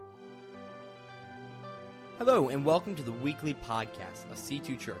Hello, and welcome to the weekly podcast of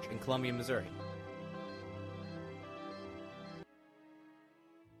C2 Church in Columbia, Missouri.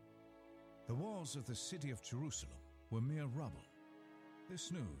 The walls of the city of Jerusalem were mere rubble.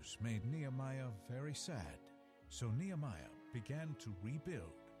 This news made Nehemiah very sad, so Nehemiah began to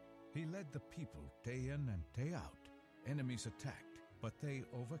rebuild. He led the people day in and day out. Enemies attacked, but they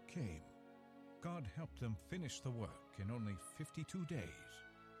overcame. God helped them finish the work in only 52 days.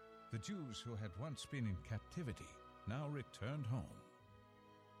 The Jews who had once been in captivity now returned home.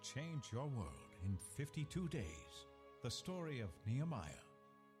 Change your world in 52 days. The story of Nehemiah.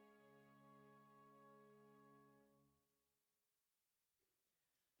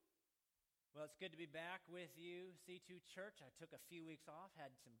 Well, it's good to be back with you, C2 Church. I took a few weeks off,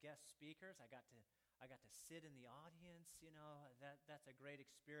 had some guest speakers. I got to sit in the audience. You know, that's a great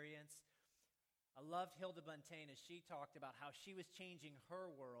experience. I loved Hilda Buntain as she talked about how she was changing her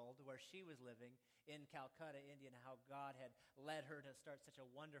world where she was living in Calcutta, India, and how God had led her to start such a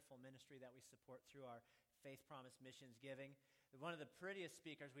wonderful ministry that we support through our Faith Promise Missions Giving. One of the prettiest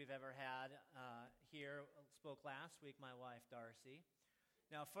speakers we've ever had here spoke last week, my wife, Darcy.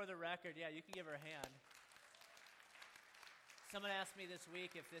 Now, for the record, yeah, you can give her a hand. Someone asked me this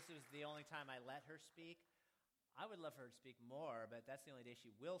week if this was the only time I let her speak. I would love for her to speak more, but that's the only day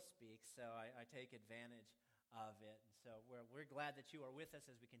she will speak, so I take advantage of it. And so we're glad that you are with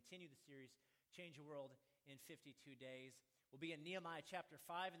us as we continue the series, Change the World in 52 Days. We'll be in Nehemiah chapter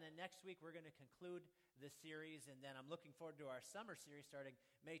 5, and then next week we're going to conclude this series, and then I'm looking forward to our summer series starting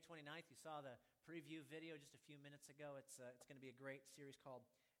May 29th. You saw the preview video just a few minutes ago. It's going to be a great series called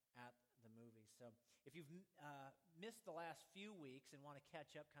At the Movies. So if you've missed the last few weeks and want to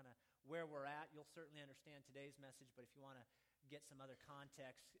catch up kind of where we're at, you'll certainly understand today's message, but if you want to get some other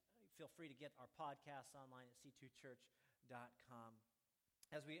context, feel free to get our podcasts online at c2church.com.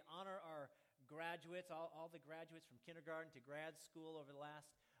 As we honor our graduates, all the graduates from kindergarten to grad school over the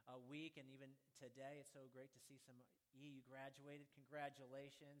last week and even today, it's so great to see some you graduated.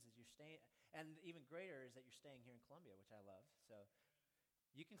 Congratulations as you're staying, and even greater is that you're staying here in Columbia, which I love. So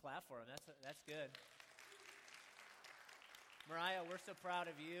you can clap for them. That's good. Mariah, we're so proud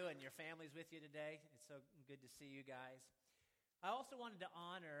of you, and your family's with you today. It's so good to see you guys. I also wanted to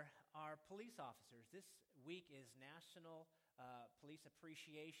honor our police officers. This week is National Police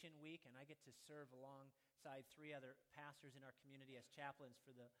Appreciation Week, and I get to serve alongside 3 other pastors in our community as chaplains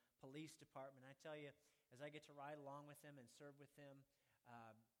for the police department. I tell you, as I get to ride along with them and serve with them,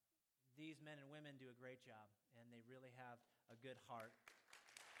 these men and women do a great job, and they really have a good heart.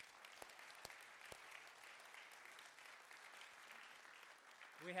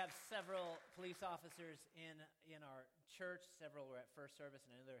 We have several police officers in our church. Several were at first service, and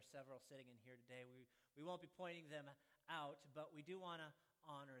I know there are several sitting in here today. We won't be pointing them out, but we do want to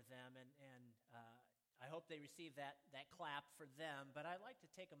honor them, and I hope they receive that clap for them. But I'd like to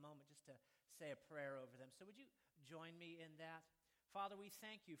take a moment just to say a prayer over them. So would you join me in that? Father, we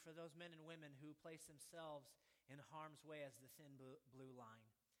thank you for those men and women who place themselves in harm's way as the thin blue line,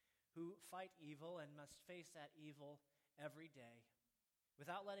 who fight evil and must face that evil every day,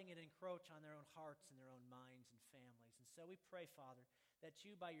 without letting it encroach on their own hearts and their own minds and families. And so we pray, Father, that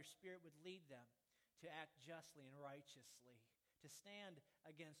you, by your Spirit, would lead them to act justly and righteously, to stand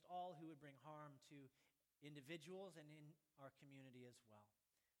against all who would bring harm to individuals and in our community as well.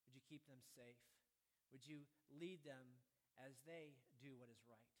 Would you keep them safe? Would you lead them as they do what is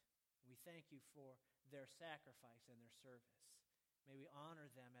right? We thank you for their sacrifice and their service. May we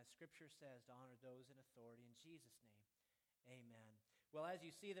honor them, as Scripture says, to honor those in authority. In Jesus' name, amen. Well, as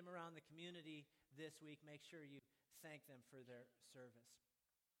you see them around the community this week, make sure you thank them for their service.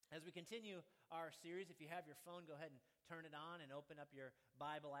 As we continue our series, if you have your phone, go ahead and turn it on and open up your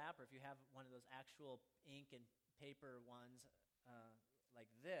Bible app, or if you have one of those actual ink and paper ones like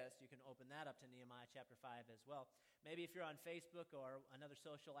this, you can open that up to Nehemiah chapter 5 as well. Maybe if you're on Facebook or another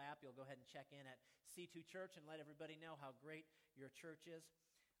social app, you'll go ahead and check in at C2 Church and let everybody know how great your church is.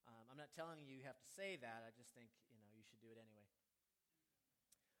 I'm not telling you have to say that. I just think, you should do it anyway.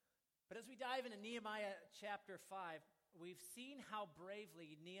 But as we dive into Nehemiah chapter 5, we've seen how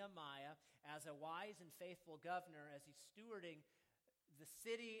bravely Nehemiah, as a wise and faithful governor, as he's stewarding the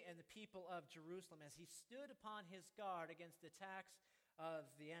city and the people of Jerusalem, as he stood upon his guard against the attacks of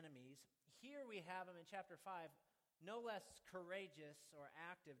the enemies, here we have him in chapter 5, no less courageous or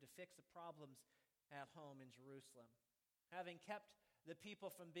active to fix the problems at home in Jerusalem. Having kept the people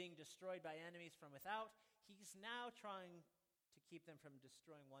from being destroyed by enemies from without, he's now trying to keep them from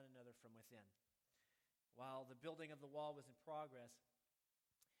destroying one another from within. While the building of the wall was in progress,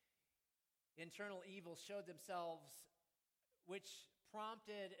 internal evils showed themselves, which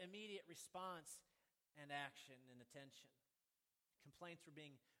prompted immediate response and action and attention. Complaints were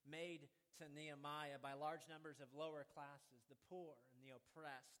being made to Nehemiah by large numbers of lower classes, the poor and the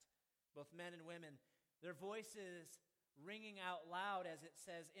oppressed, both men and women, their voices ringing out loud, as it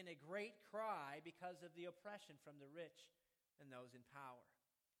says, in a great cry because of the oppression from the rich and those in power,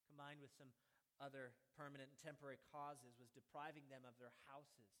 combined with some other permanent and temporary causes, was depriving them of their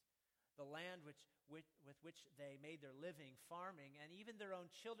houses, the land with which they made their living, farming, and even their own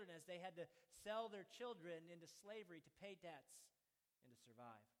children, as they had to sell their children into slavery to pay debts and to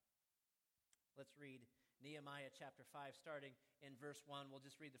survive. Let's read Nehemiah chapter 5, starting in verse 1. We'll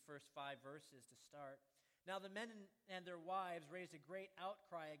just read the first 5 verses to start. Now the men and their wives raised a great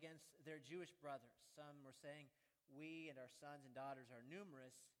outcry against their Jewish brothers. Some were saying, "We and our sons and daughters are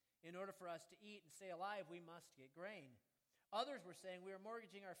numerous. In order for us to eat and stay alive, we must get grain." Others were saying, "We are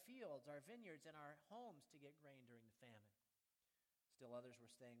mortgaging our fields, our vineyards, and our homes to get grain during the famine." Still others were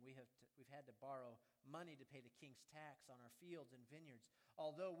saying, we've had to borrow money to pay the king's tax on our fields and vineyards.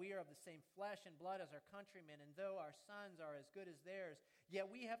 Although we are of the same flesh and blood as our countrymen, and though our sons are as good as theirs, yet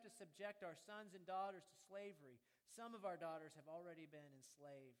we have to subject our sons and daughters to slavery. Some of our daughters have already been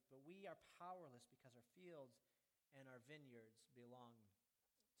enslaved, but we are powerless because our fields and our vineyards belong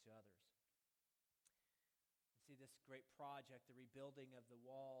to others. See, this great project, the rebuilding of the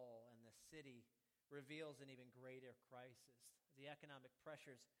wall and the city, reveals an even greater crisis. The economic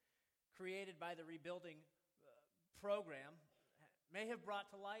pressures created by the rebuilding program may have brought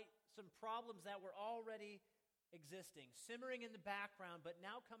to light some problems that were already existing, simmering in the background, but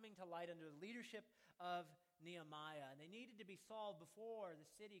now coming to light under the leadership of Nehemiah. And they needed to be solved before the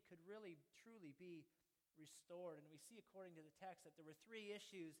city could really, truly be restored. And we see, according to the text, that there were 3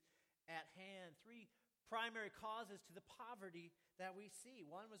 issues at hand, 3 primary causes to the poverty that we see.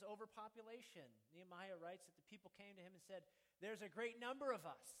 One was overpopulation. Nehemiah writes that the people came to him and said, "There's a great number of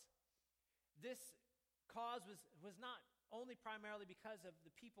us." This cause was not only primarily because of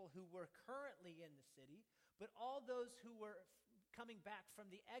the people who were currently in the city, but all those who were coming back from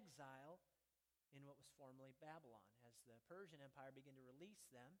the exile in what was formerly Babylon, as the Persian Empire began to release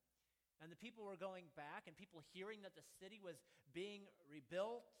them. And the people were going back, and people hearing that the city was being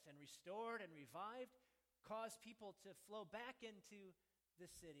rebuilt and restored and revived caused people to flow back into the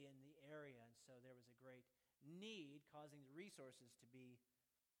city and the area. And so there was a great need, causing the resources to be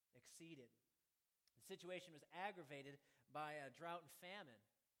exceeded. The situation was aggravated by a drought and famine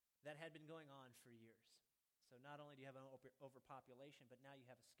that had been going on for years. So not only do you have an overpopulation, but now you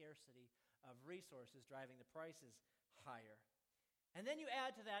have a scarcity of resources driving the prices higher. And then you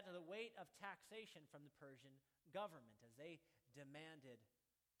add to that the weight of taxation from the Persian government as they demanded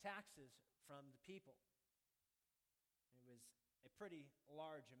taxes from the people. It was a pretty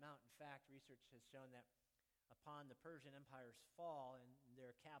large amount. In fact, research has shown that upon the Persian Empire's fall and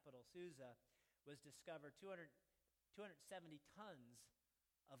their capital, Susa, was discovered 270 tons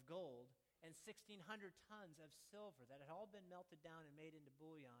of gold and 1,600 tons of silver that had all been melted down and made into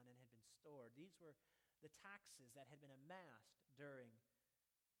bullion and had been stored. These were the taxes that had been amassed during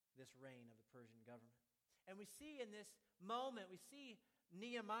this reign of the Persian government. And we see in this moment, we see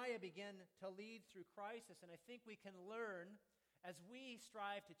Nehemiah begin to lead through crisis, and I think we can learn as we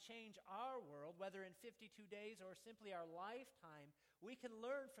strive to change our world, whether in 52 days or simply our lifetime, we can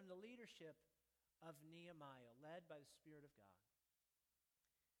learn from the leadership of Nehemiah, led by the Spirit of God.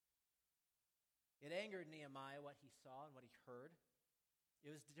 It angered Nehemiah what he saw and what he heard.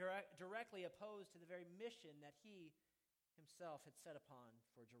 It was directly opposed to the very mission that he himself had set upon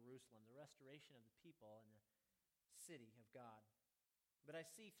for Jerusalem, the restoration of the people and the city of God. But I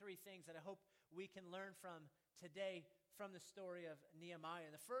see 3 things that I hope we can learn from today from the story of Nehemiah.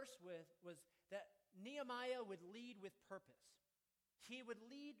 And the first was that Nehemiah would lead with purpose. He would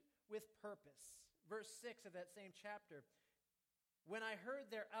lead with purpose. Verse 6 of that same chapter, "When I heard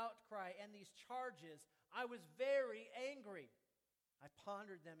their outcry and these charges, I was very angry. I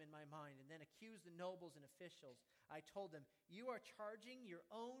pondered them in my mind and then accused the nobles and officials. I told them, 'You are charging your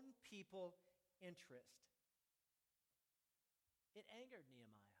own people interest.'" It angered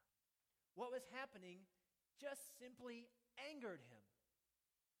Nehemiah. What was happening just simply angered him.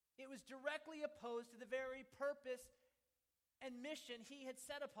 It was directly opposed to the very purpose and mission he had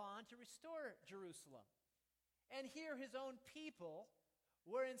set upon to restore Jerusalem. And here his own people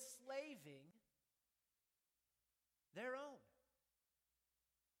were enslaving their own.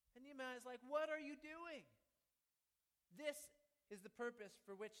 And Nehemiah is like, "What are you doing?" This is the purpose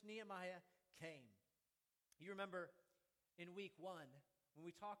for which Nehemiah came. You remember in week 1 when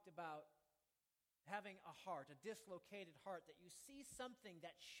we talked about having a heart, a dislocated heart, that you see something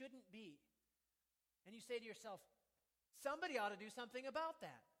that shouldn't be. And you say to yourself, somebody ought to do something about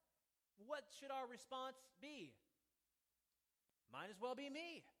that. What should our response be? Might as well be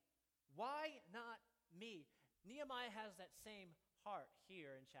me. Why not me? Nehemiah has that same heart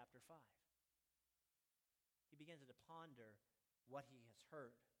here in chapter 5. He begins to ponder what he has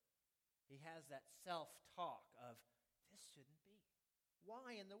heard. He has that self-talk of, this shouldn't be.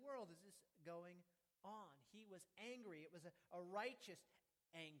 Why in the world is this going on? He was angry. It was a righteous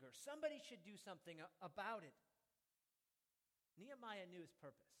anger. Somebody should do something about it. Nehemiah knew his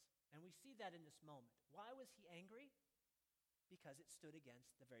purpose, and we see that in this moment. Why was he angry? Because it stood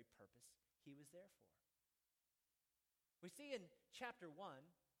against the very purpose he was there for. We see in chapter 1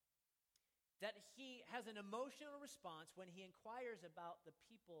 that he has an emotional response when he inquires about the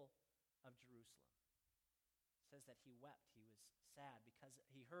people of Jerusalem. It says that he wept. He was sad because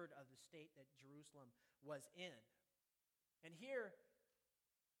he heard of the state that Jerusalem was in. And here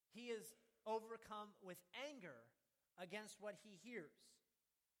he is overcome with anger against what he hears.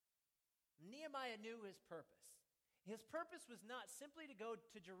 Nehemiah knew his purpose. His purpose was not simply to go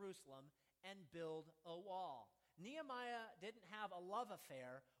to Jerusalem and build a wall. Nehemiah didn't have a love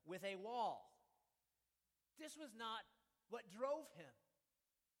affair with a wall. This was not what drove him.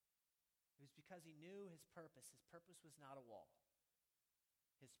 It was because he knew his purpose. His purpose was not a wall.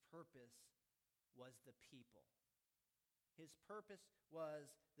 His purpose was the people. His purpose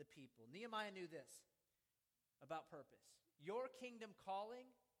was the people. Nehemiah knew this about purpose. Your kingdom calling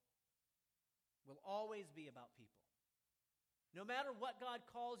will always be about people. No matter what God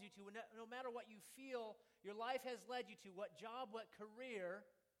calls you to, no matter what you feel your life has led you to, what job, what career,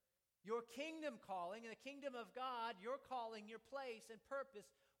 your kingdom calling, in the kingdom of God, your calling, your place and purpose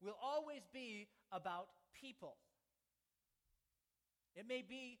will always be about people. It may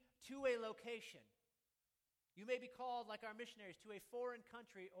be to a location. You may be called, like our missionaries, to a foreign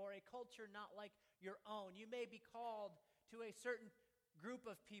country or a culture not like your own. You may be called to a certain group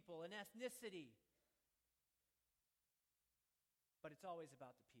of people, an ethnicity. But it's always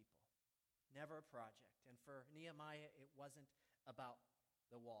about the people, never a project. And for Nehemiah, it wasn't about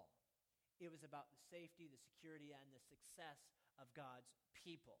the wall. It was about the safety, the security, and the success of God's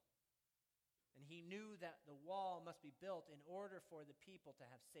people. And he knew that the wall must be built in order for the people to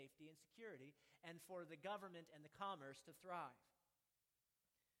have safety and security and for the government and the commerce to thrive.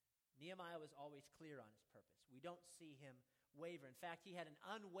 Nehemiah was always clear on his purpose. We don't see him waver. In fact, he had an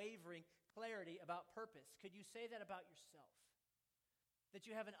unwavering clarity about purpose. Could you say that about yourself? That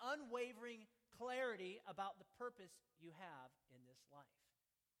you have an unwavering clarity about the purpose you have in this life.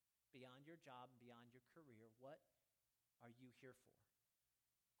 Beyond your job, beyond your career, what are you here for?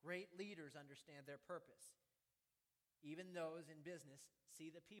 Great leaders understand their purpose. Even those in business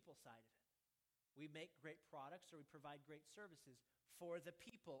see the people side of it. We make great products or we provide great services for the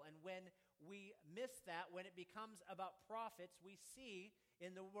people. And when we miss that, when it becomes about profits, we see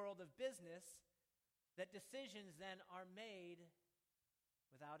in the world of business that decisions then are made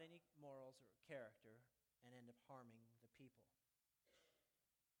without any morals or character and end up harming the people.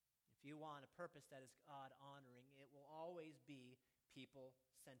 If you want a purpose that is God-honoring, it will always be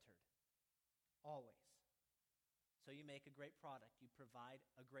people-centered. Always. So you make a great product. You provide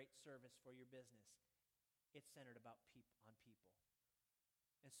a great service for your business. It's centered on people.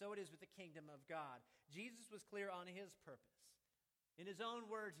 And so it is with the kingdom of God. Jesus was clear on his purpose. In his own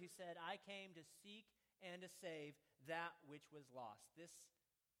words, he said, I came to seek and to save that which was lost. This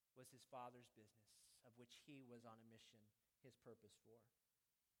was his Father's business, of which he was on a mission, his purpose for.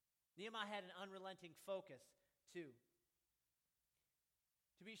 Nehemiah had an unrelenting focus, too.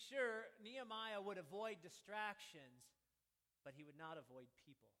 To be sure, Nehemiah would avoid distractions, but he would not avoid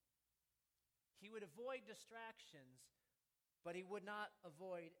people. He would avoid distractions, but he would not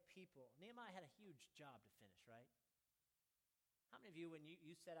avoid people. Nehemiah had a huge job to finish, right? How many of you, when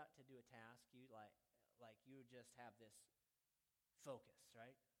you set out to do a task, you you just have this focus,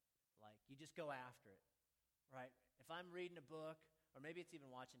 right? Like, you just go after it, right? If I'm reading a book, or maybe it's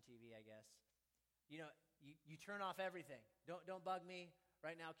even watching TV, I guess, you turn off everything. Don't bug me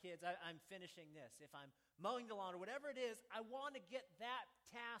right now, kids. I'm finishing this. If I'm mowing the lawn or whatever it is, I want to get that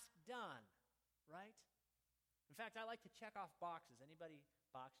task done, right? In fact, I like to check off boxes. Anybody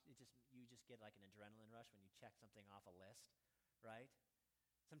box? You just get like an adrenaline rush when you check something off a list, right?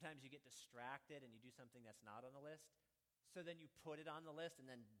 Sometimes you get distracted and you do something that's not on the list. So then you put it on the list and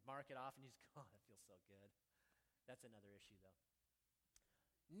then mark it off and you just go, oh, that feels so good. That's another issue, though.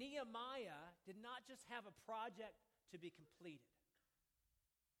 Nehemiah did not just have a project to be completed.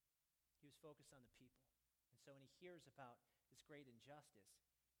 He was focused on the people. And so when he hears about this great injustice,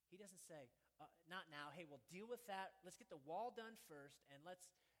 he doesn't say, not now, hey, we'll deal with that. Let's get the wall done first, and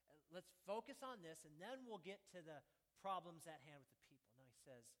let's focus on this, and then we'll get to the problems at hand with the people. No, he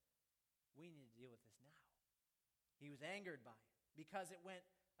says, we need to deal with this now. He was angered by it because it went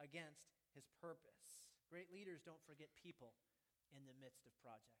against his purpose. Great leaders don't forget people in the midst of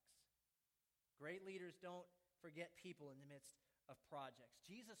projects. Great leaders don't forget people in the midst of projects.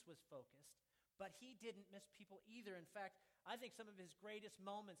 Jesus was focused, but he didn't miss people either. In fact, I think some of his greatest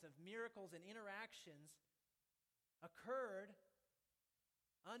moments of miracles and interactions occurred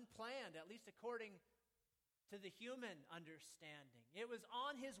unplanned, at least according to the human understanding. It was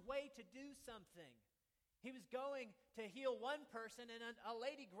on his way to do something. He was going to heal one person, and a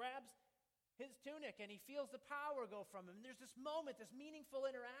lady grabs his tunic, and he feels the power go from him. And there's this moment, this meaningful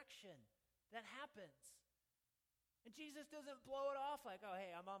interaction that happens. And Jesus doesn't blow it off like, oh,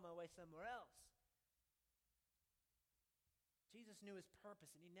 hey, I'm on my way somewhere else. Jesus knew his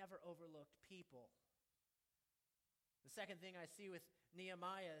purpose, and he never overlooked people. The second thing I see with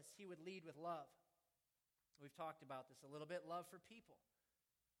Nehemiah is he would lead with love. We've talked about this a little bit, love for people.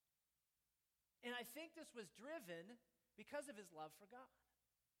 And I think this was driven because of his love for God.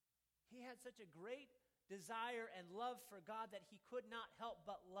 He had such a great desire and love for God that he could not help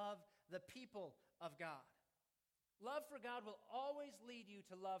but love the people of God. Love for God will always lead you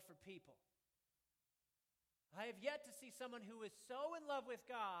to love for people. I have yet to see someone who is so in love with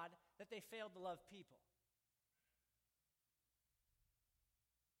God that they failed to love people.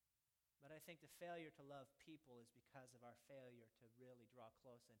 But I think the failure to love people is because of our failure to really draw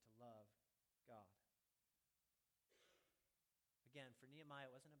close and to love God. Again, for Nehemiah,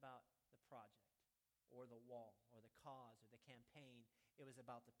 it wasn't about the project or the wall or the cause or the campaign. It was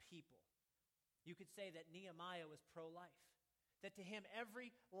about the people. You could say that Nehemiah was pro-life, that to him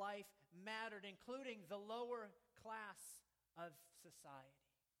every life mattered, including the lower class of society,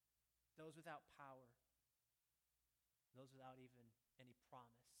 those without power, those without even any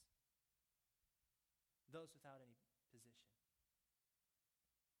promise, those without any position.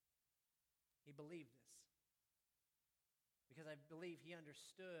 He believed this because I believe he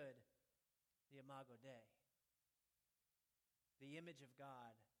understood the Imago Dei, the image of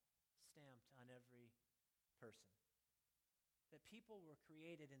God stamped on every person, that people were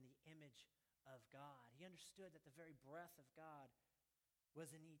created in the image of God. He understood that the very breath of God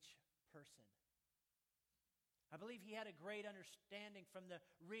was in each person. I believe he had a great understanding from the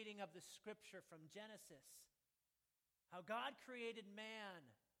reading of the scripture from Genesis, how God created man,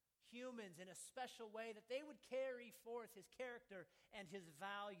 humans, in a special way that they would carry forth his character and his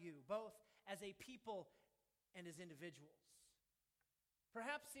value, both as a people and as individuals.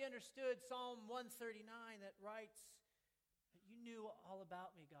 Perhaps he understood Psalm 139 that writes, "You knew all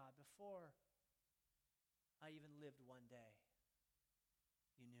about me, God, before I even lived one day.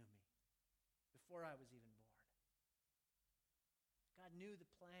 You knew me before I was even born." God knew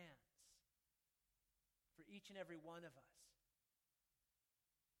the plans for each and every one of us.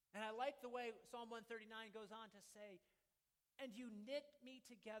 And I like the way Psalm 139 goes on to say, "And you knit me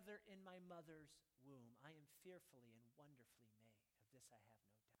together in my mother's womb. I am fearfully and wonderfully made. Of this I have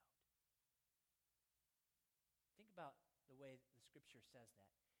no doubt." Think about the way the scripture says that.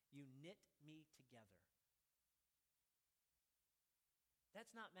 You knit me together.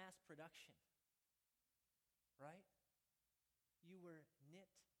 That's not mass production, right? You were knit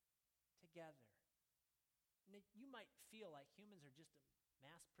together. You might feel like humans are just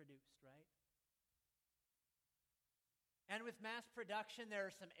mass-produced, right? And with mass production, there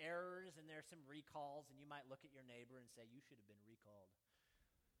are some errors and there are some recalls, and you might look at your neighbor and say, "You should have been recalled.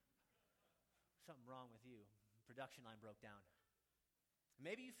 Something wrong with you. Production line broke down."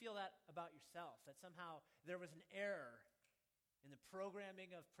 Maybe you feel that about yourself, that somehow there was an error in the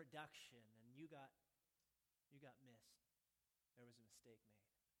programming of production and you got missed. There was a mistake made.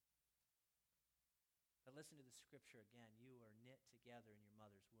 But listen to the scripture again. You are knit together in your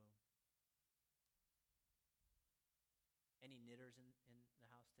mother's womb. Any knitters in the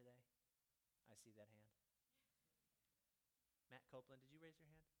house today? I see that hand. Matt Copeland, did you raise your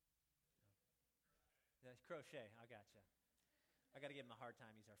hand? No. Crochet, I gotcha. I got to give him a hard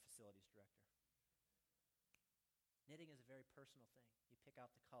time. He's our facilities director. Knitting is a very personal thing. You pick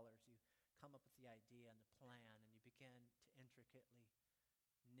out the colors, you come up with the idea and the plan, and you begin to intricately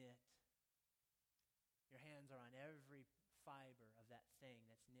knit. Your hands are on every fiber of that thing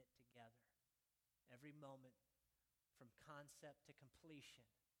that's knit together. Every moment from concept to completion.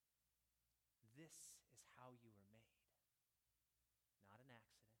 This is how you were made. Not an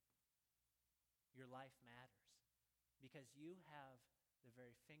accident. Your life matters because you have the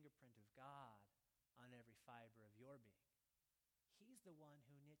very fingerprint of God on every fiber of your being. He's the one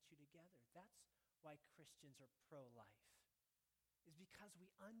who knits you together. That's why Christians are pro-life, is because we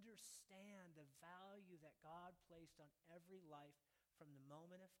understand the value that God placed on every life from the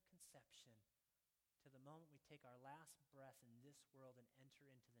moment of inception to the moment we take our last breath in this world and enter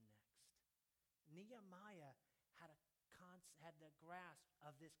into the next. Nehemiah had the grasp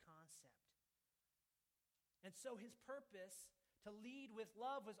of this concept. And so his purpose to lead with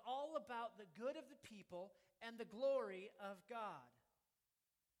love was all about the good of the people and the glory of God.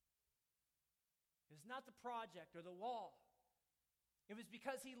 It was not the project or the wall. It was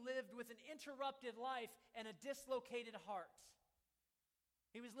because he lived with an interrupted life and a dislocated heart.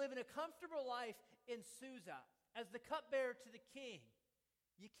 He was living a comfortable life in Susa as the cupbearer to the king.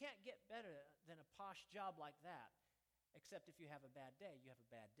 You can't get better than a posh job like that, except if you have a bad day, you have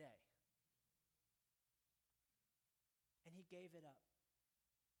a bad day. And he gave it up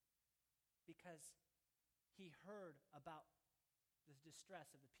because he heard about the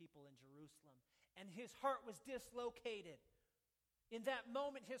distress of the people in Jerusalem, and his heart was dislocated. In that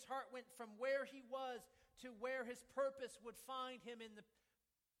moment, his heart went from where he was to where his purpose would find him in the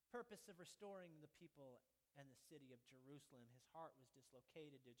purpose of restoring the people and the city of Jerusalem. His heart was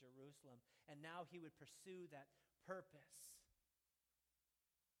dislocated to Jerusalem, and now he would pursue that purpose.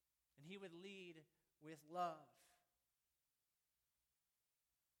 And he would lead with love.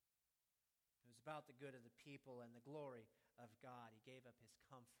 It was about the good of the people and the glory of God. He gave up his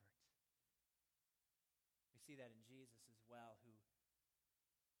comfort. We see that in Jesus as well, who,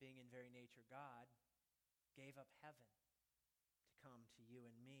 being in very nature God, gave up heaven to come to you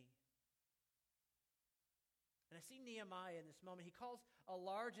and me. And I see Nehemiah in this moment. He calls a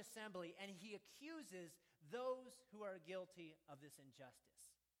large assembly and he accuses those who are guilty of this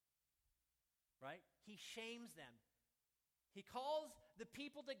injustice. Right? He shames them. He calls the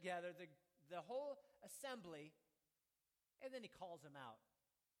people together, the whole assembly, and then he calls them out.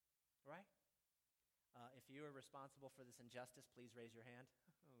 Right? If you are responsible for this injustice, please raise your hand.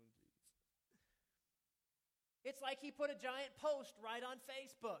 Oh, geez. It's like he put a giant post right on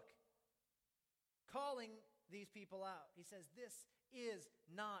Facebook calling these people out. He says, this is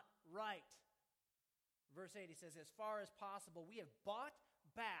not right. Verse 8, he says, as far as possible, we have bought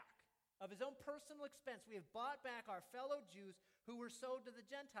back, of his own personal expense, we have bought back our fellow Jews who were sold to the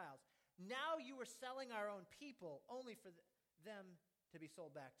Gentiles. Now you are selling our own people only for them to be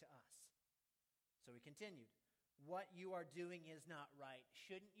sold back to us. So he continued, what you are doing is not right.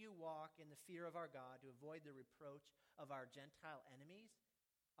 Shouldn't you walk in the fear of our God to avoid the reproach of our Gentile enemies?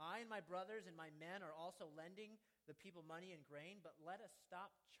 I and my brothers and my men are also lending the people money and grain, but let us stop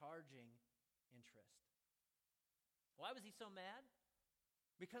charging interest. Why was he so mad?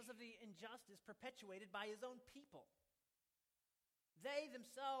 Because of the injustice perpetuated by his own people. They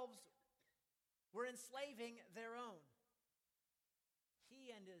themselves were enslaving their own.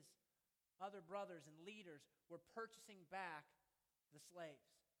 He and his other brothers and leaders were purchasing back the slaves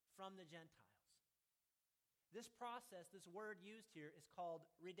from the Gentiles. This process, this word used here, is called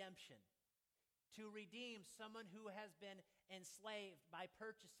redemption. To redeem someone who has been enslaved by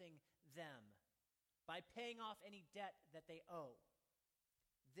purchasing them, by paying off any debt that they owe.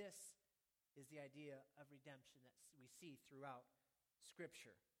 This is the idea of redemption that we see throughout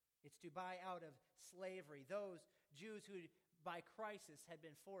Scripture. It's to buy out of slavery those Jews who, by crisis, had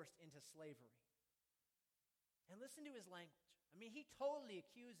been forced into slavery. And listen to his language. I mean, he totally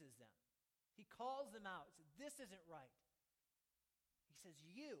accuses them. He calls them out. He says, this isn't right. He says,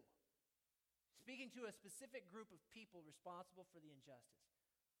 you, speaking to a specific group of people responsible for the injustice.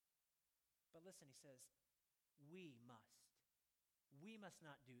 But listen, he says, we must. We must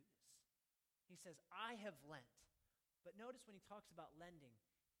not do this. He says, I have lent. But notice when he talks about lending,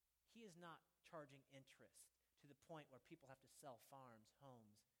 he is not charging interest to the point where people have to sell farms,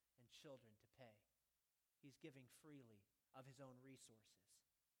 homes, and children to pay. He's giving freely of his own resources.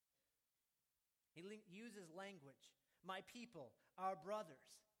 He uses language, my people, our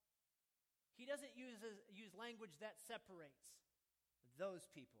brothers. He doesn't use language that separates those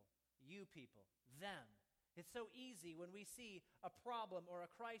people, you people, them. It's so easy when we see a problem or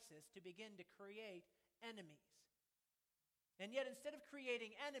a crisis to begin to create enemies. And yet instead of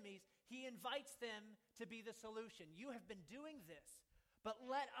creating enemies, he invites them to be the solution. You have been doing this, but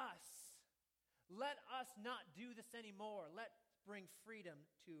let us not do this anymore. Let's bring freedom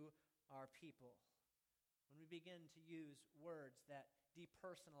to our people. When we begin to use words that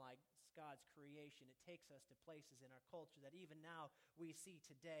depersonalize God's creation, it takes us to places in our culture that even now we see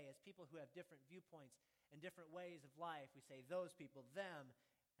today as people who have different viewpoints and different ways of life. We say those people, them,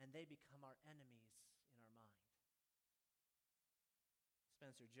 and they become our enemies in our mind.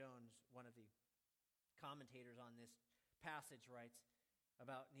 Spencer Jones, one of the commentators on this passage, writes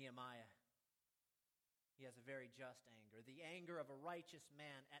about Nehemiah. He has a very just anger, the anger of a righteous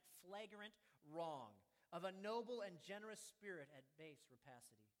man at flagrant wrong, of a noble and generous spirit at base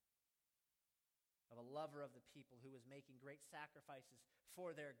rapacity. of a lover of the people who was making great sacrifices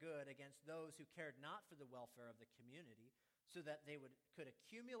for their good against those who cared not for the welfare of the community, so that they could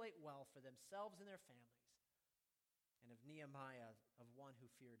accumulate wealth for themselves and their families. And of Nehemiah, of one who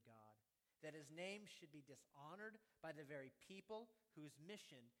feared God, that his name should be dishonored by the very people whose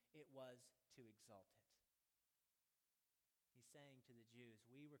mission it was to exalt it. He's saying to the Jews,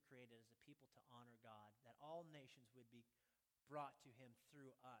 we were created as a people to honor God, that all nations would be brought to him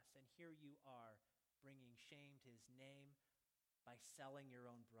through us. And here you are, bringing shame to his name by selling your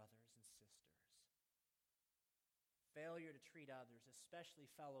own brothers and sisters. Failure to treat others, especially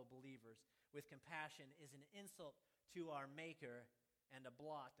fellow believers, with compassion is an insult to our Maker and a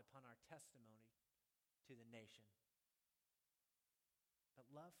blot upon our testimony to the nation. But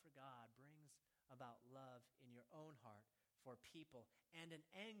love for God brings about love in your own heart for people and an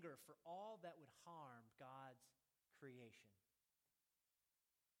anger for all that would harm God's creation.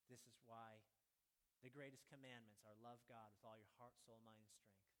 This is why the greatest commandments are love God with all your heart, soul, mind, and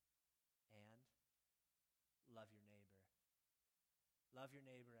strength, and love your neighbor. Love your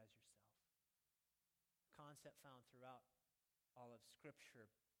neighbor as yourself. A concept found throughout all of Scripture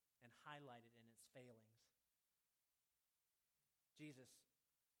and highlighted in its failings. Jesus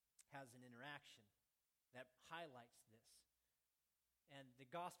has an interaction that highlights this. And the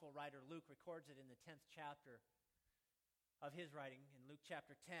gospel writer Luke records it in the 10th chapter of his writing. In Luke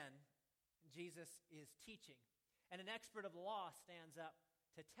chapter 10, Jesus is teaching, and an expert of the law stands up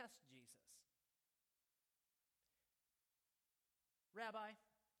to test Jesus. Rabbi,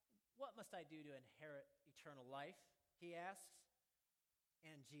 what must I do to inherit eternal life? He asks.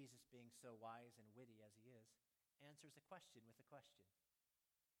 And Jesus, being so wise and witty as he is, answers the question with a question.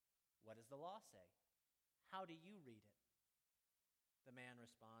 What does the law say? How do you read it? The man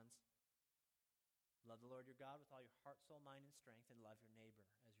responds, love the Lord your God with all your heart, soul, mind, and strength, and love your neighbor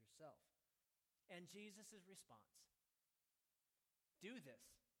as yourself. And Jesus' response, do this.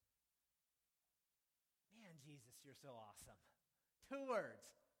 Man, Jesus, you're so awesome. 2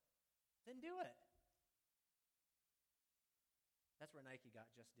 words. Then do it. That's where Nike got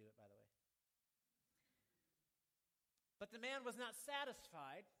just do it, by the way. But the man was not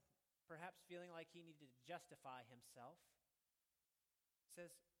satisfied, perhaps feeling like he needed to justify himself. He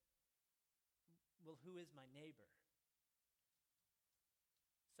says, well, who is my neighbor?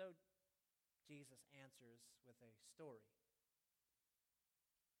 So Jesus answers with a story.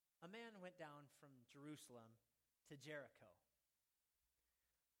 A man went down from Jerusalem to Jericho.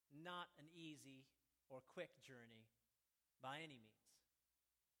 Not an easy or quick journey by any means.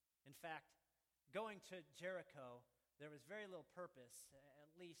 In fact, going to Jericho, there was very little purpose,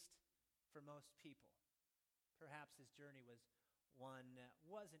 at least for most people. Perhaps his journey was one that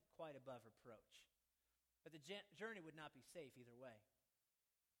wasn't quite above reproach. But the journey would not be safe either way.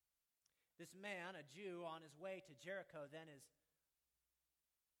 This man, a Jew, on his way to Jericho, then is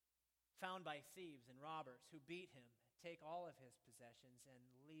found by thieves and robbers who beat him, take all of his possessions, and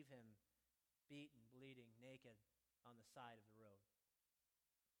leave him beaten, bleeding, naked on the side of the road.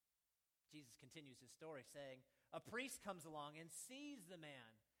 Jesus continues his story saying, a priest comes along and sees the man,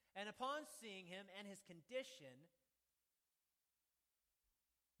 and upon seeing him and his condition,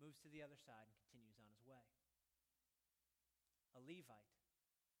 moves to the other side and continues on his way. A Levite,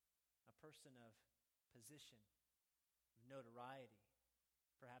 a person of position, of notoriety,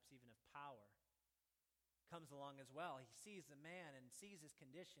 perhaps even of power, comes along as well. He sees the man and sees his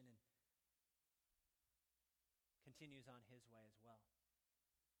condition and continues on his way as well.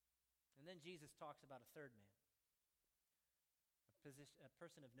 And then Jesus talks about a third man, a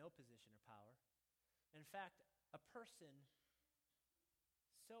person of no position or power. In fact, a person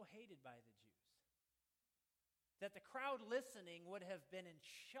so hated by the Jews that the crowd listening would have been in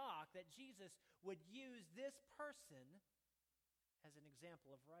shock that Jesus would use this person as an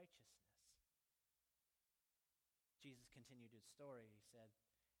example of righteousness. Jesus continued his story. He said,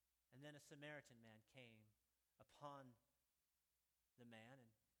 and then a Samaritan man came upon the man, and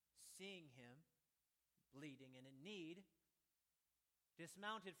seeing him bleeding and in need,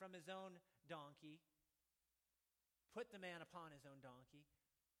 dismounted from his own donkey, put the man upon his own donkey,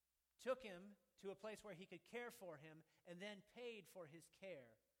 took him to a place where he could care for him, and then paid for his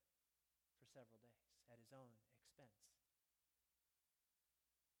care for several days at his own expense.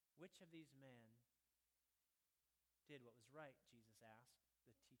 Which of these men did what was right, Jesus asked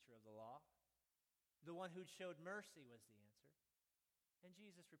the teacher of the law. The one who showed mercy was the answer. And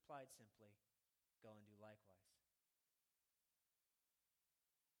Jesus replied simply, go and do likewise.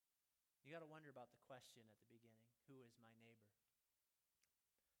 You got to wonder about the question at the beginning, who is my neighbor?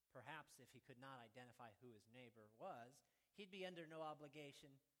 Perhaps if he could not identify who his neighbor was, he'd be under no obligation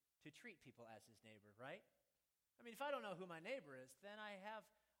to treat people as his neighbor, right? I mean, if I don't know who my neighbor is, then I have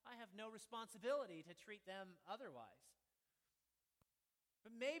no responsibility to treat them otherwise.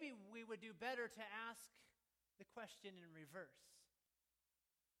 But maybe we would do better to ask the question in reverse.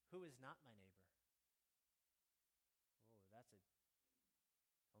 Who is not my neighbor?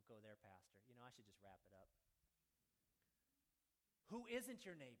 Don't go there, Pastor. I should just wrap it up. Who isn't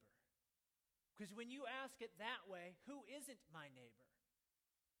your neighbor? Because when you ask it that way, who isn't my neighbor?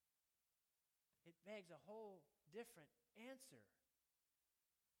 It begs a whole different answer.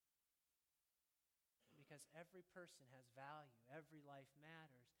 Because every person has value, every life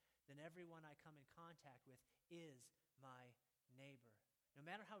matters, then everyone I come in contact with is my neighbor. No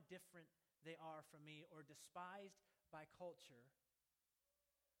matter how different they are from me or despised by culture,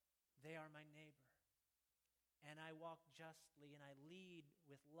 they are my neighbor. And I walk justly and I lead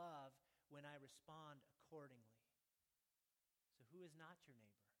with love when I respond accordingly. So who is not your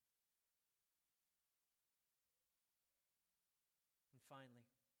neighbor? And finally,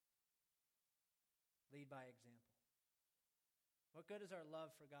 lead by example. What good is our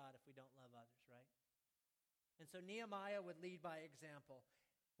love for God if we don't love others, right? And so Nehemiah would lead by example,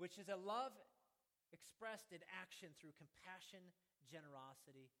 which is a love expressed in action through compassion,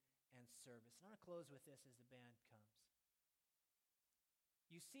 generosity, and service. And I want to close with this as the band comes.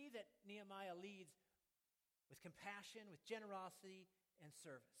 You see that Nehemiah leads with compassion, with generosity, and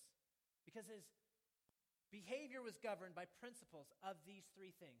service. Because his behavior was governed by principles of these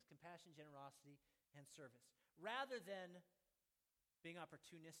three things: compassion, generosity, and service, rather than being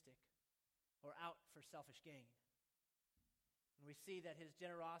opportunistic or out for selfish gain. And we see that his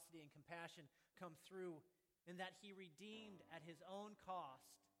generosity and compassion come through in that he redeemed at his own cost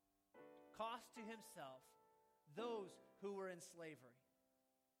to himself, those who were in slavery.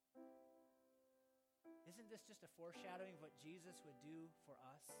 Isn't this just a foreshadowing of what Jesus would do for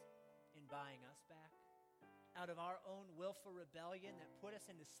us in buying us back? Out of our own willful rebellion that put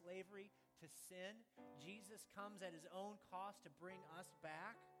us into slavery to sin, Jesus comes at his own cost to bring us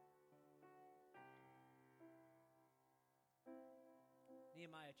back.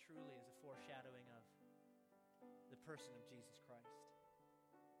 Nehemiah truly is a foreshadowing of the person of Jesus Christ.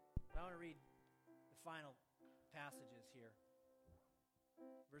 But I want to read the final passages here,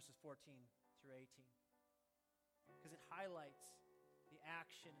 verses 14 through 18, because it highlights the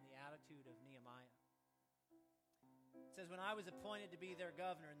action and the attitude of Nehemiah. It says, "When I was appointed to be their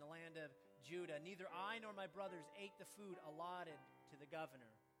governor in the land of Judah, neither I nor my brothers ate the food allotted to the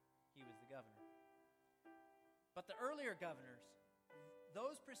governor." He was the governor. "But the earlier governors,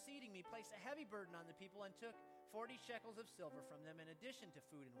 those preceding me, placed a heavy burden on the people and took 40 shekels of silver from them in addition to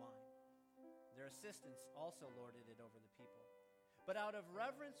food and wine. Their assistants also lorded it over the people. But out of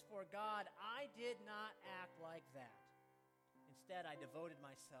reverence for God, I did not act like that. Instead, I devoted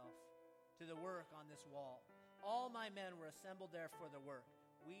myself to the work on this wall. All my men were assembled there for the work.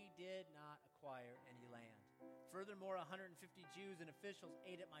 We did not acquire any land. Furthermore, 150 Jews and officials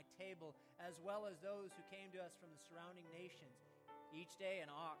ate at my table, as well as those who came to us from the surrounding nations. Each day an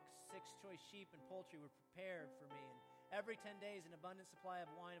ox, 6 choice sheep, and poultry were prepared for me, and every 10 days an abundant supply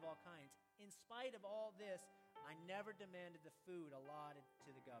of wine of all kinds. In spite of all this, I never demanded the food allotted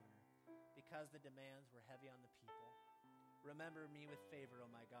to the governor, because the demands were heavy on the people. Remember me with favor, O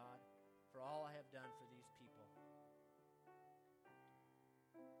my God, for all I have done for these people."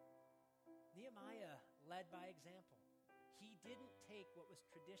 Nehemiah led by example. He didn't take what was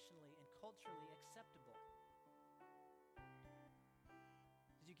traditionally and culturally acceptable.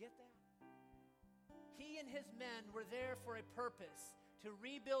 Did you get that? He and his men were there for a purpose, to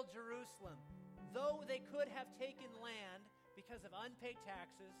rebuild Jerusalem. Though they could have taken land because of unpaid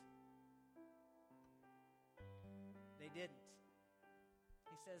taxes, they didn't.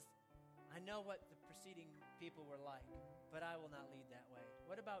 He says, "I know what the preceding people were like, but I will not lead that way."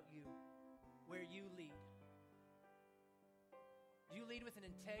 What about you? Where you lead? Do you lead with an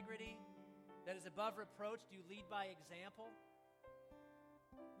integrity that is above reproach? Do you lead by example?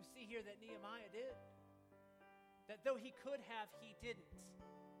 We see here that Nehemiah did. That though he could have, he didn't.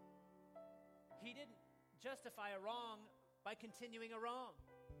 He didn't justify a wrong by continuing a wrong.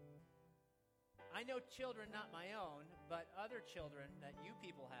 I know children, not my own, but other children that you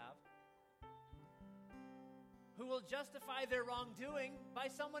people have, who will justify their wrongdoing by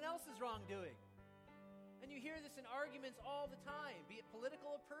someone else's wrongdoing. And you hear this in arguments all the time, be it political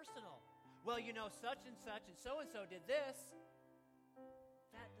or personal. Well, you know, such and so did this.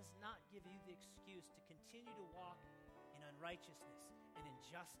 That does not give you the excuse to continue to walk in unrighteousness and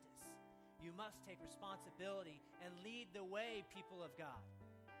injustice. You must take responsibility and lead the way, people of God.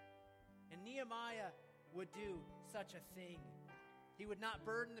 And Nehemiah would do such a thing. He would not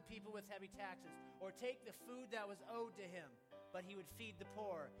burden the people with heavy taxes or take the food that was owed to him, but he would feed the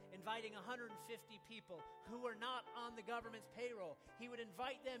poor, inviting 150 people who were not on the government's payroll. He would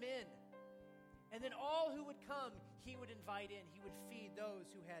invite them in. And then all who would come, he would invite in. He would feed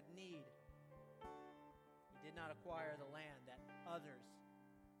those who had need. He did not acquire the land that others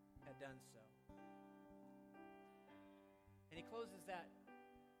had done so. And he closes that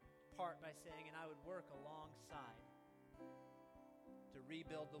part by saying, and I would work alongside to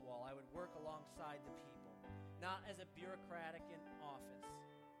rebuild the wall. I would work alongside the people, not as a bureaucratic in office.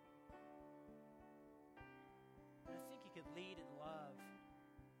 And I think he could lead in love,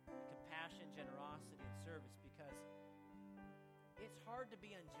 and compassion, generosity, and service, because it's hard to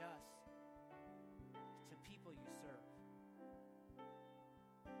be unjust to people you serve.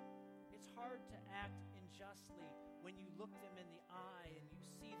 It's hard to act unjustly when you look them in the eye and you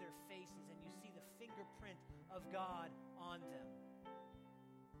see their faces and you see the fingerprint of God on them.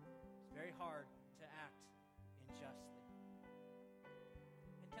 It's very hard to act unjustly.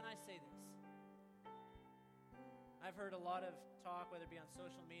 And can I say this? I've heard a lot of talk, whether it be on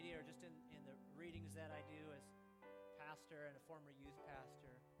social media or just in the readings that I do as pastor and a former youth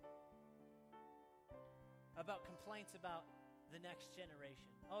pastor, about complaints about the next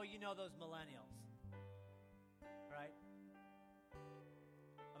generation. Oh, you know those millennials, right?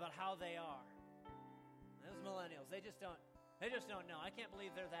 About how they are. Those millennials, they just don't know. I can't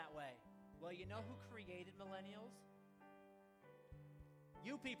believe they're that way. Well, you know who created millennials?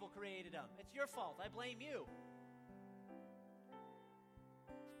 You people created them. It's your fault. I blame you.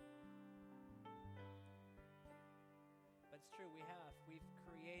 But it's true, we've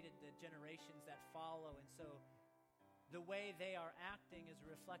created the generations that follow, and so the way they are acting is a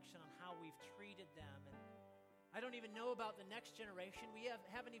reflection on how we've treated them. And I don't even know about the next generation. We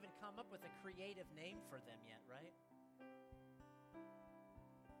haven't even come up with a creative name for them yet, right?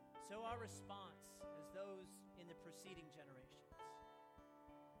 So our response, as those in the preceding generations,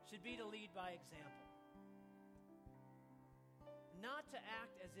 should be to lead by example. Not to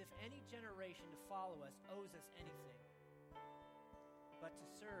act as if any generation to follow us owes us anything, but to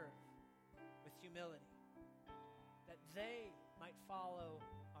serve with humility, that they might follow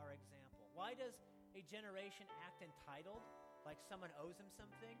our example. Why does a generation act entitled, like someone owes them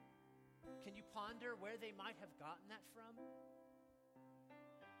something? Can you ponder where they might have gotten that from?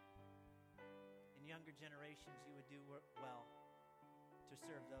 In younger generations, you would do well to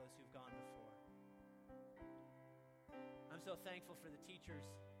serve those who've gone before. I'm so thankful for the teachers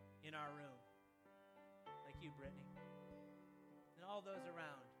in our room, like you, Brittany, and all those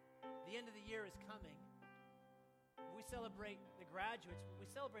around. The end of the year is coming. We celebrate the graduates, but we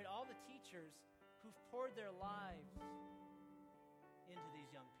celebrate all the teachers who've poured their lives into these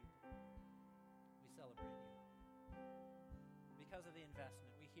young people. We celebrate you. Because of the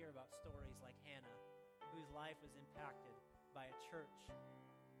investment, we hear about stories like Hannah, whose life was impacted by a church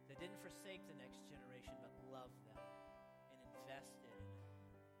that didn't forsake the next generation, but loved them and invested in it.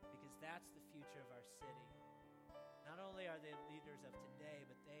 Because that's the future of our city. Not only are they leaders of today,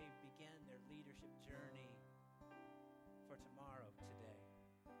 but they begin their leadership journey for tomorrow, today.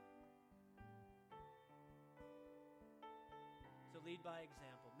 So lead by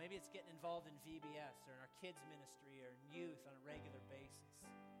example. Maybe it's getting involved in VBS or in our kids ministry or in youth on a regular basis.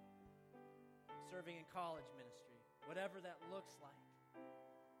 Serving in college ministry, whatever that looks like.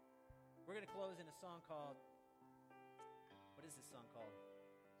 We're going to close in a song called, what is this song called?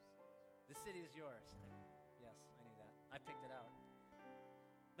 The City Is Yours. Yes, I knew that. I picked it out.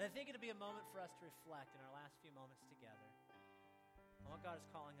 But I think it'll be a moment for us to reflect in our last few moments together on what God is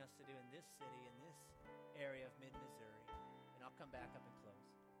calling us to do in this city, in this area of mid-Missouri. And I'll come back up and close.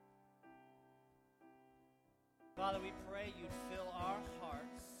 Father, we pray you'd fill our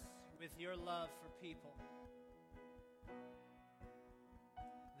hearts with your love for people.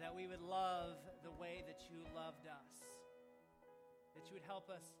 That we would love the way that you loved us. That you would help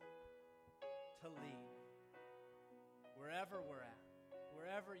us to lead wherever we're at,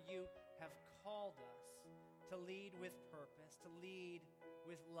 wherever you have called us, to lead with purpose, to lead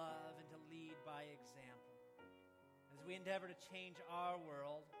with love, and to lead by example. As we endeavor to change our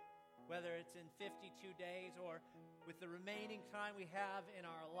world, whether it's in 52 days or with the remaining time we have in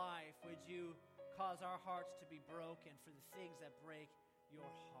our life, would you cause our hearts to be broken for the things that break your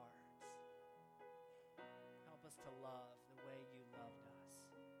heart? Help us to love the way you loved us.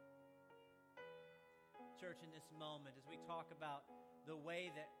 Church, in this moment, as we talk about the way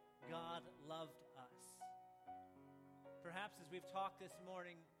that God loved us, perhaps as we've talked this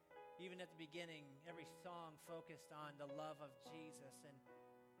morning, even at the beginning, every song focused on the love of Jesus, and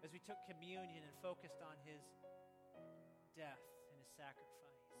as we took communion and focused on his death and his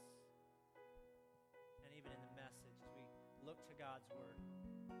sacrifice. And even in the message, as we look to God's Word,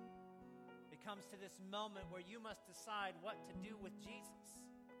 it comes to this moment where you must decide what to do with Jesus.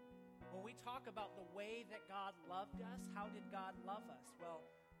 When we talk about the way that God loved us, how did God love us? Well,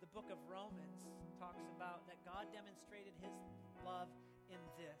 the book of Romans talks about that God demonstrated his love in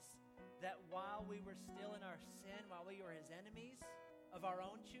this, that while we were still in our sin, while we were his enemies of our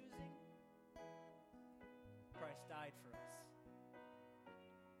own choosing, Christ died for us.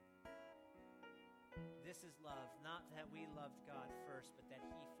 This is love, not that we loved God first, but that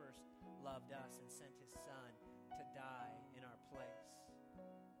he first loved us and sent his Son to die in our place.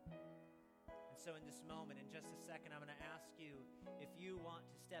 And so in this moment, in just a second, I'm going to ask you if you want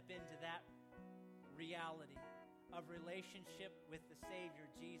to step into that reality of relationship with the Savior,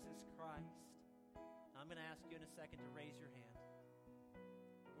 Jesus Christ. I'm going to ask you in a second to raise your hand.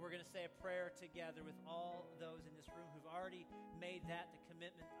 We're going to say a prayer together with all those in this room who've already made that the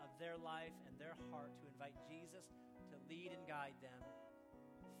commitment of their life and their heart to invite Jesus to lead and guide them,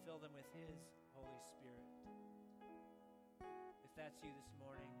 fill them with his Holy Spirit. If that's you this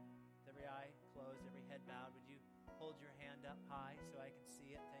morning, with every eye closed, every head bowed, would you hold your hand up high so I can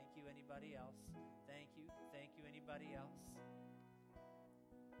see it? Thank you. Anybody else? Thank you. Thank you. Anybody else?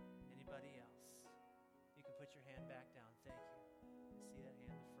 Anybody else? You can put your hand back down. Thank you. See that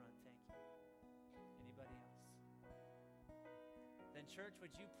hand in the front. Thank you. Anybody else? Then, church,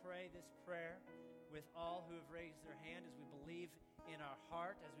 would you pray this prayer with all who have raised their hand as we believe in our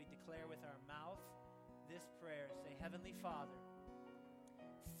heart, as we declare with our mouth this prayer? Say, Heavenly Father,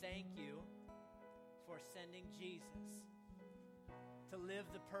 thank you for sending Jesus to live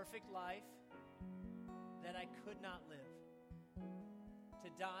the perfect life that I could not live, to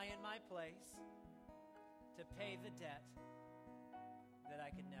die in my place, to pay the debt that I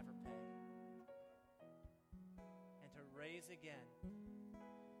could never pay, and to raise again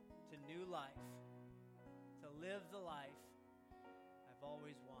to new life, to live the life I've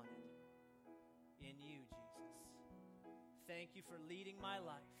always wanted in you, Jesus. Thank you for leading my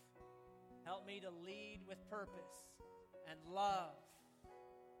life. Help me to lead with purpose and love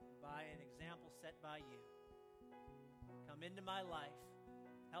by an example set by you. Come into my life.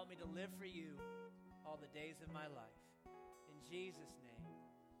 Help me to live for you all the days of my life. In Jesus' name,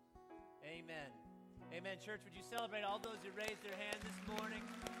 amen. Amen. Church, would you celebrate all those who raised their hand this morning?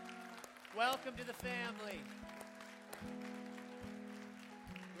 Welcome to the family.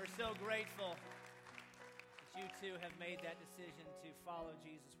 We're so grateful that you too have made that decision to follow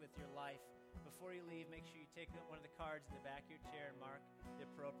Jesus with your life. Before you leave, make sure you take one of the cards in the back of your chair and mark the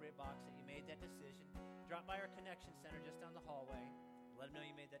appropriate box that you made that decision. Drop by our Connection Center just down the hallway. Let them know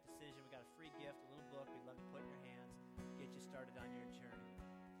you made that decision. We got a free gift, a little book we'd love to put in your hands, get you started on your journey.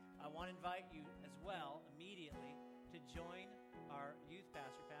 I want to invite you as well immediately to join our youth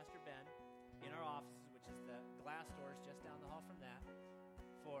pastor, Pastor Ben, in our offices, which is the glass doors just down the hall from that,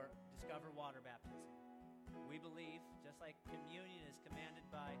 for Discover Water Baptism. We believe, just like communion is commanded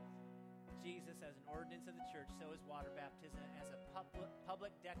by Jesus as an ordinance of the church, so is water baptism as a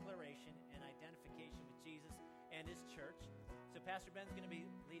public declaration and identification with Jesus and his church. So Pastor Ben's going to be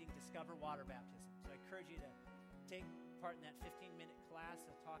leading Discover Water Baptism. So I encourage you to take part in that 15-minute class.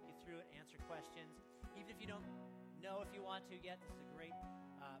 He'll talk you through it, answer questions. Even if you don't know if you want to yet, this is a great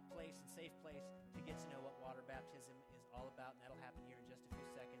place and safe place to get to know what water baptism is all about, and that'll happen here in just a few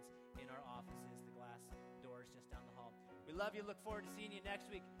seconds in our offices, the glass doors just down the hall. We love you. Look forward to seeing you next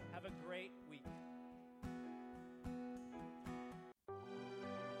week. Have a great week.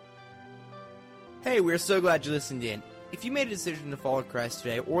 Hey, we're so glad you listened in. If you made a decision to follow Christ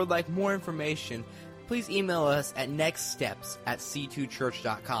today or would like more information, please email us at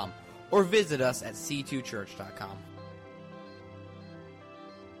nextsteps@c2church.com or visit us at c2church.com.